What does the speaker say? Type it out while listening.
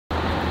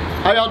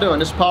How y'all doing?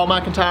 This is Paul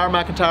McIntyre,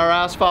 McIntyre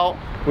Asphalt.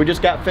 We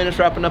just got finished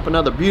wrapping up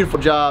another beautiful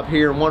job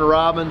here in Warner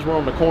Robins. We're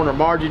on the corner of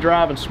Margie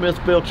Drive and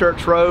Smithville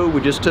Church Road. We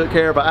just took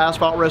care of an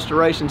asphalt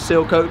restoration,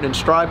 seal coating, and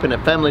striping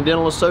at Family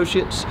Dental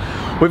Associates.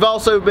 We've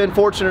also been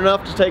fortunate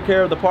enough to take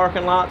care of the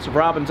parking lots of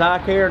Robbins Eye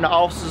Care and the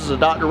offices of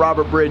Dr.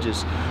 Robert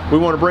Bridges. We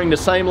want to bring the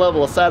same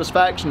level of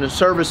satisfaction and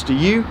service to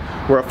you.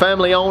 We're a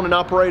family-owned and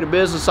operated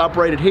business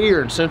operated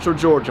here in Central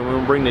Georgia. We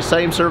want to bring the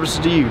same services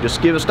to you.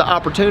 Just give us the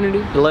opportunity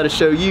to let us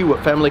show you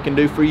what family can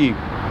do for you.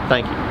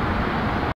 Thank you.